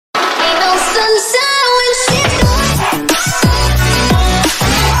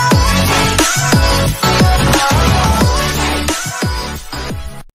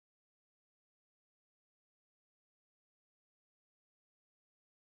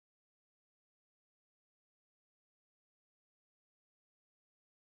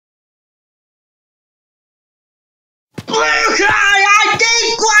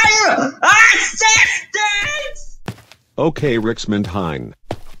Assistance! Okay, Ricksmond Hein.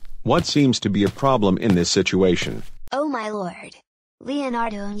 What seems to be a problem in this situation? Oh my lord.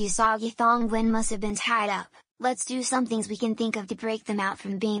 Leonardo and Usagi Thong Nguyen must have been tied up. Let's do some things we can think of to break them out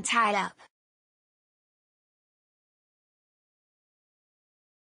from being tied up.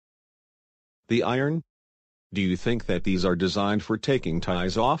 The iron? Do you think that these are designed for taking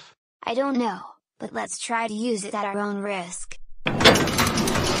ties off? I don't know, but let's try to use it at our own risk.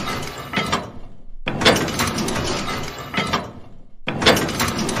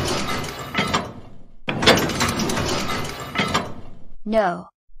 No.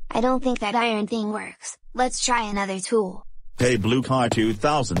 I don't think that iron thing works. Let's try another tool. Hey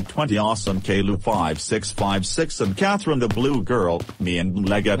Bluekai2020 awesome Kalu5656 and Katherine the Blue Girl, me and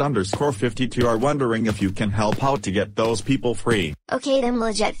Leget_52 are wondering if you can help out to get those people free. Okay then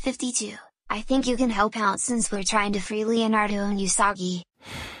Leget52. I think you can help out since we're trying to free Leonardo and Usagi.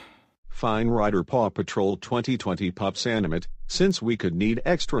 Fine RyderPawPatrol2020 PupsAnimate, since we could need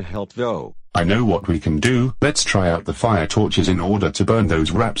extra help though. I know what we can do. Let's try out the fire torches in order to burn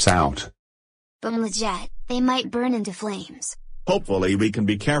those wraps out. But Leget, they might burn into flames. Hopefully we can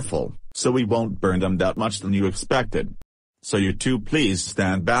be careful, so we won't burn them that much than you expected. So you two please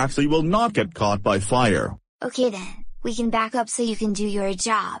stand back so you will not get caught by fire. Okay then, we can back up so you can do your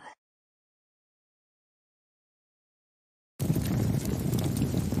job.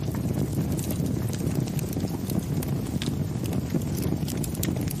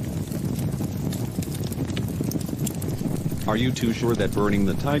 Are you too sure that burning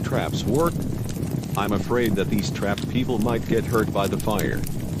the tie traps work? I'm afraid that these trapped people might get hurt by the fire.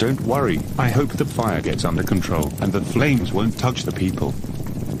 Don't worry, I hope the fire gets under control and the flames won't touch the people.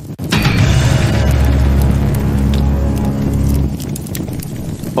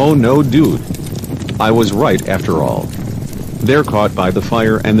 Oh no dude. I was right after all. They're caught by the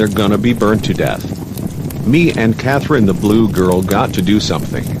fire and they're gonna be burned to death. Me and Katherine the Blue Girl got to do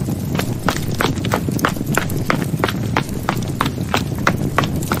something.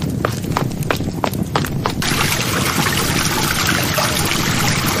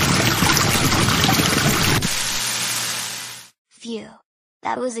 Phew.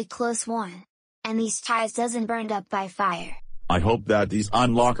 That was a close one. And these ties doesn't burned up by fire. I hope that these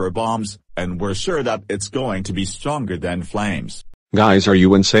unlock our bombs, and we're sure that it's going to be stronger than flames. Guys, are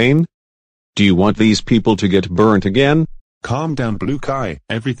you insane? Do you want these people to get burnt again? Calm down Bluekai,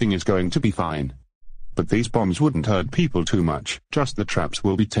 everything is going to be fine. But these bombs wouldn't hurt people too much, just the traps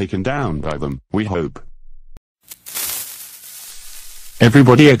will be taken down by them, we hope.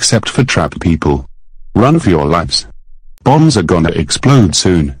 Everybody except for trapped people. Run for your lives. Bombs are gonna explode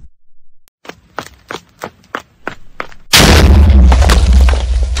soon.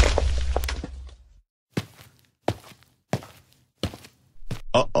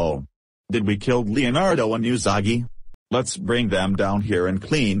 Uh-oh. Did we kill Leonardo and Usagi? Let's bring them down here and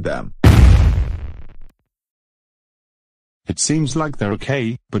clean them. It seems like they're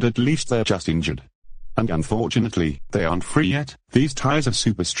okay, but at least they're just injured. And unfortunately, they aren't free yet. These ties are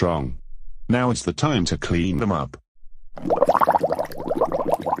super strong. Now it's the time to clean them up.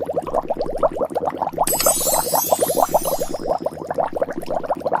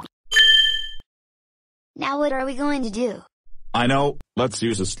 Now what are we going to do? I know, let's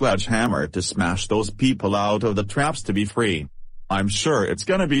use a sledgehammer to smash those people out of the traps to be free. I'm sure it's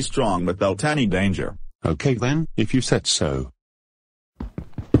gonna be strong without any danger. Okay then, if you said so.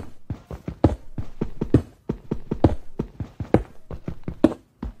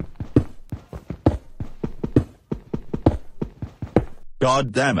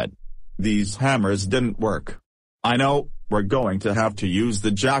 God damn it. These hammers didn't work. I know, we're going to have to use the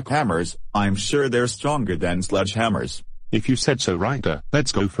jackhammers. I'm sure they're stronger than sledgehammers. If you said so, Ryder,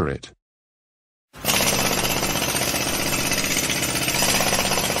 let's go for it.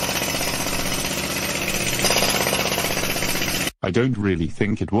 I don't really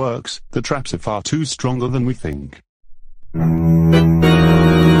think it works. The traps are far too stronger than we think.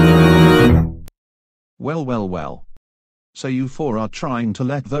 Well. So you four are trying to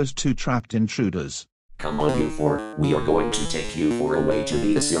let those two trapped intruders. Come on you four, we are going to take you four away to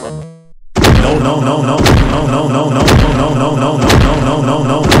the asylum.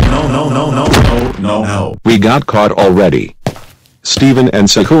 No. We got caught already. Steven and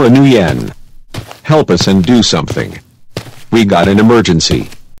Sakura Nguyen. Help us and do something. We got an emergency.